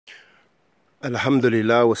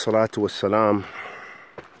Alhamdulillah wa salatu wa salam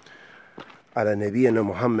ala nabiyyina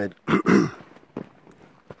Muhammad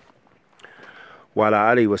wa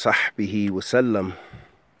ala alihi wa sahbihi wa sallam.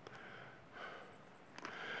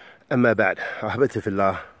 Amma ba'd, ahbati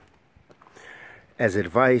fillah. As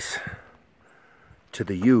advice to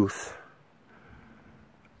the youth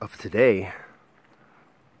of today,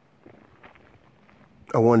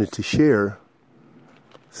 I wanted to share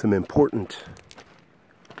some important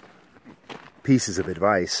pieces of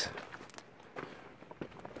advice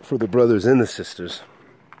for the brothers and the sisters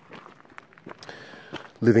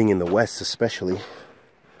living in the West, especially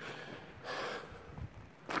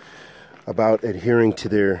about adhering to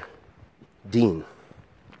their deen.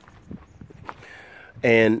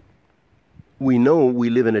 And we know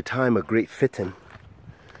we live in a time of great fitan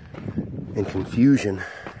and confusion.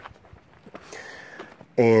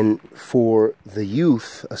 And for the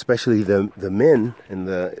youth, especially the men and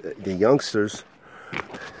the youngsters,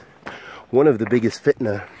 one of the biggest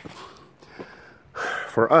fitna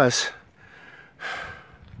for us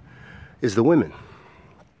is the women.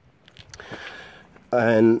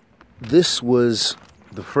 And this was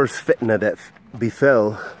the first fitna that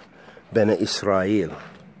befell Bani Israel.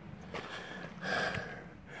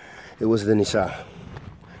 It was the Nisa.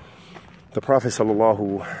 The Prophet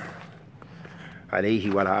sallallahu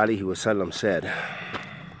alayhi wa alihi wa sallam said,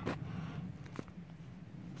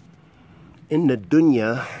 "Inna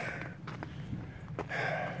dunya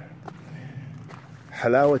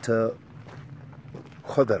halawata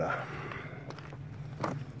khadra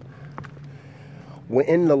wa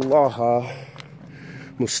inna allaha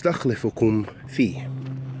mustakhlifukum fi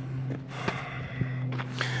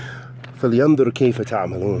falyanzur kayfa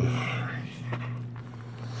ta'malun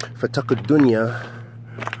fattaqu ad-dunya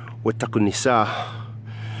واتقوا النساء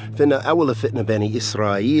فإن أول فتنة بني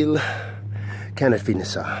إسرائيل كانت في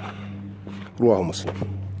النساء." رواه Muslim.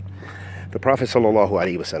 The Prophet sallallahu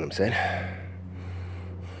alaihi wasallam said,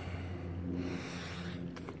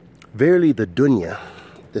 "Verily the dunya,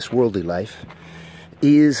 this worldly life,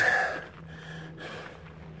 is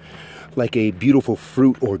like a beautiful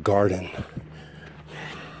fruit or garden.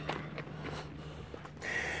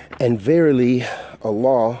 And verily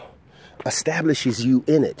Allah establishes you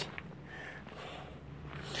in it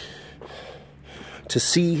to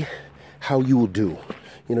see how you will do,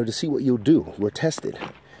 to see what you'll do. We're tested."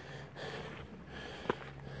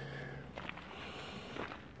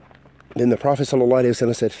 Then the Prophet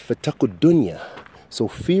ﷺ said, "Fattaqu dunya," so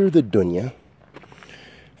fear the dunya,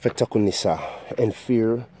 fattaqu nisa, and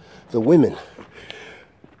fear the women.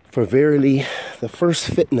 For verily the first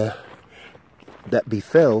fitna that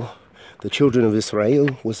befell the children of Israel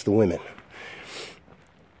was the women.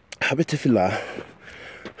 Habita fillah,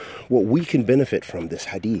 what we can benefit from this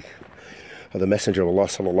hadith of the Messenger of Allah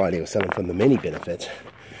sallallahu alaihi wasallam, from the many benefits,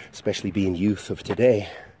 especially being youth of today,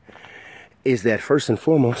 is that first and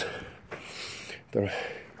foremost there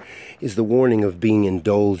is the warning of being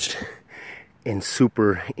indulged and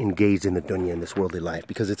super engaged in the dunya, in this worldly life,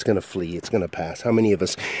 because it's going to flee, it's going to pass. How many of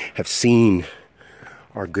us have seen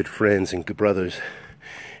our good friends and good brothers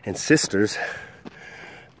and sisters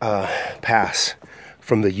pass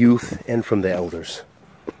from the youth and from the elders?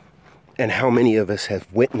 And how many of us have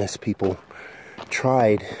witnessed people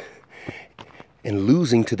tried and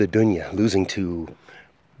losing to the dunya, losing to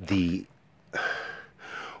the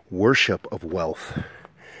worship of wealth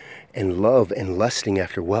and love and lusting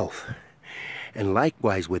after wealth. And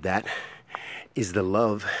likewise with that is the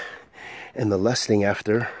love and the lusting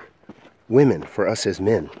after women for us as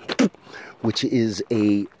men, which is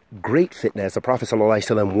a great fitna, as the Prophet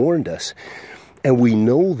ﷺ warned us. And we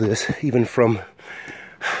know this even from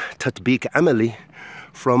tatbiq amali,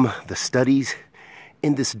 from the studies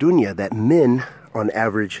in this dunya, that men on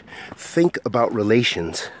average think about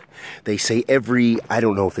relations. They say every, I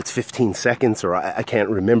don't know if it's 15 seconds or I can't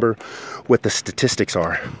remember what the statistics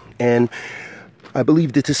are. And I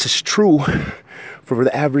believe that this is true for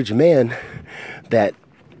the average man, that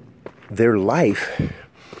their life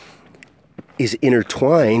is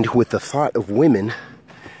intertwined with the thought of women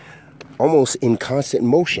almost in constant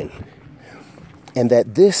motion. And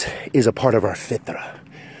that this is a part of our fitrah,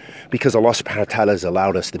 because Allah subhanahu wa ta'ala has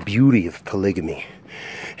allowed us the beauty of polygamy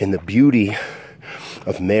and the beauty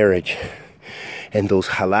of marriage and those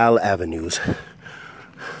halal avenues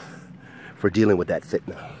for dealing with that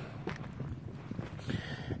fitna.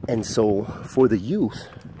 And so for the youth,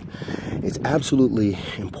 it's absolutely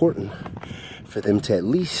important for them to at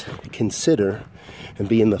least consider and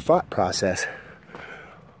be in the thought process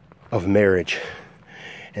of marriage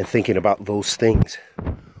and thinking about those things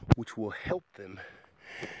which will help them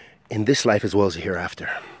in this life as well as the hereafter.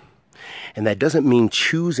 And that doesn't mean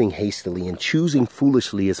choosing hastily and choosing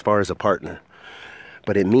foolishly as far as a partner,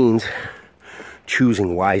 but it means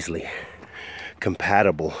choosing wisely,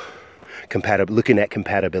 looking at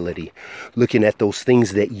compatibility, looking at those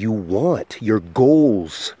things that you want, your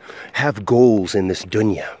goals. Have goals in this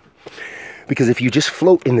dunya. Because if you just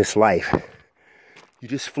float in this life, you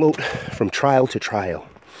just float from trial to trial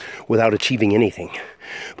without achieving anything.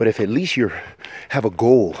 But if at least you have a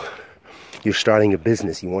goal, you're starting a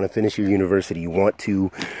business, you want to finish your university, you want to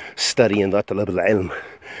study in talab al-ilm,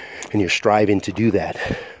 and you're striving to do that,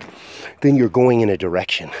 then you're going in a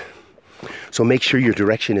direction. So make sure your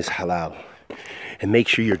direction is halal, and make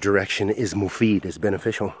sure your direction is mufid, is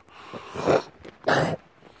beneficial.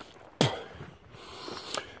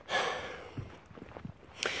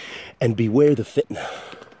 And beware the fitna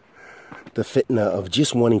of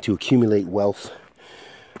just wanting to accumulate wealth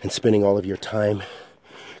and spending all of your time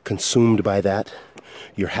consumed by that,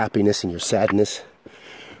 your happiness and your sadness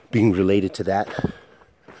being related to that,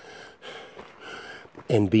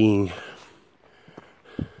 and being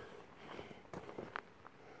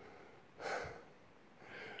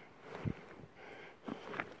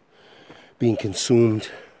consumed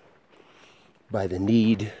by the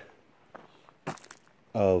need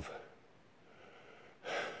of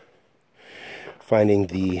finding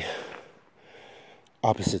the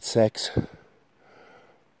opposite sex,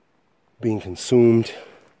 being consumed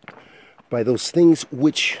by those things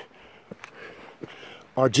which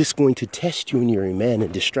are just going to test you in your iman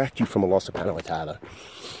and distract you from Allah subhanahu wa ta'ala.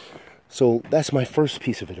 So that's my first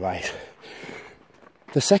piece of advice.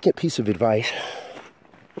 The second piece of advice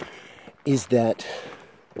is that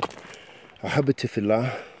ahabbati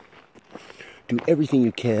fillah, do everything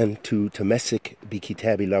you can to tamassak bi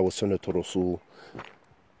kitabillah wa sunnati rasul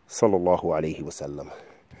sallallahu alayhi wasallam.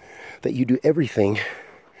 That you do everything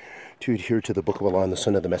to adhere to the book of Allah and the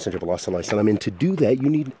sunnah of the messenger of Allah sallallahu alayhi wasallam. And to do that, you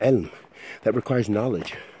need ilm. That requires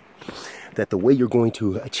knowledge. That the way you're going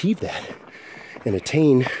to achieve that and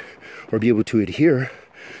attain or be able to adhere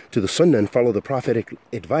to the sunnah and follow the prophetic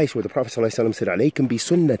advice, where the Prophet sallallahu alayhi wasallam said, alaykum bi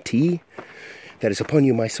sunnati, that is upon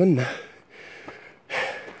you my sunnah.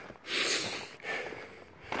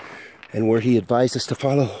 And where he advised us to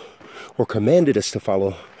follow, or commanded us to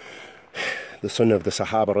follow, the sunnah of the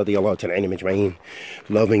Sahaba radiallahu ta'ala anhum ajma'in,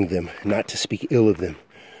 loving them, not to speak ill of them.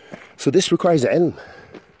 So this requires ilm,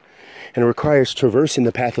 and it requires traversing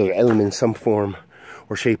the path of ilm in some form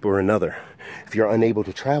or shape or another. If you're unable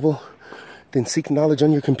to travel, then seek knowledge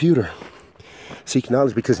on your computer. Seek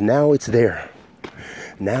knowledge, because now it's there.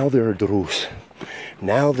 Now there are durus.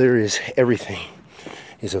 Now there is everything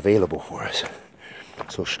is available for us.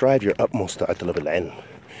 So strive your utmost to atlab al-ilm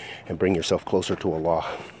and bring yourself closer to Allah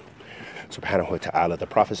subhanahu wa ta'ala. The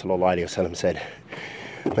Prophet sallallahu alayhi wa sallam said,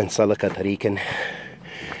 Man salaka tariqan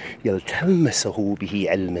yaltalmasahu bihi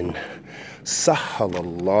ilman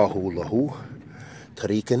sahhalallahu lahu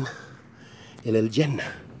tariqan ila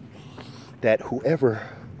al-jannah. That whoever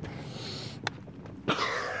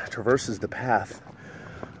traverses the path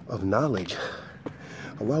of knowledge,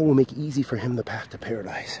 Allah will make easy for him the path to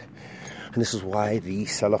paradise. And this is why the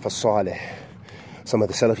Salaf as-Salih, some of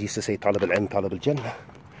the Salaf used to say, Talab al-ilm, Talab al-Jannah.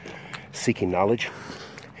 Seeking knowledge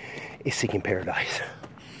is seeking paradise.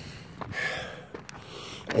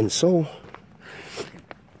 And so,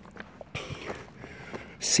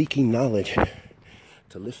 seeking knowledge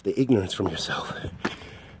to lift the ignorance from yourself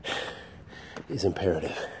is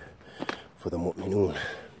imperative for the mu'minun.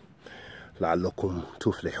 لَعَلَّكُمْ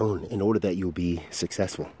تُفْلِحُونَ, in order that you'll be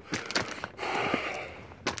successful.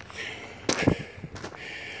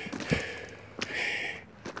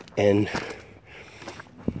 And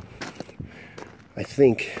I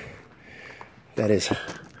think that is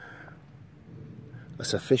a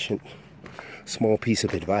sufficient small piece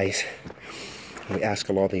of advice. We ask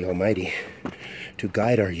Allah the Almighty to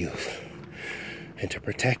guide our youth and to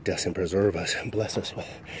protect us and preserve us and bless us with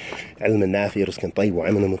ilm nafi, rizqan tayyib wa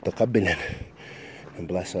amalan mutaqabbalan, and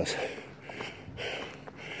bless us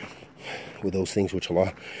with those things which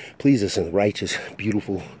Allah pleases, and righteous,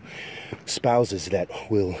 beautiful spouses that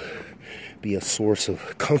will be a source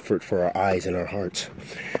of comfort for our eyes and our hearts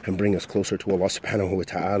and bring us closer to Allah subhanahu wa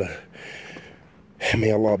ta'ala.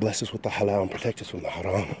 May Allah bless us with the halal and protect us from the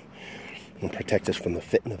haram, and protect us from the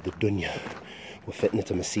fitna of the dunya wa fitna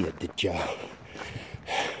to Masih ad-Dajjal.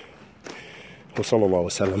 Wa sallallahu wa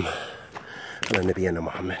sallam ala nabiyyina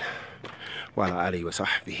Muhammad wa ala alihi wa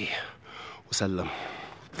sahbihi wa sallam.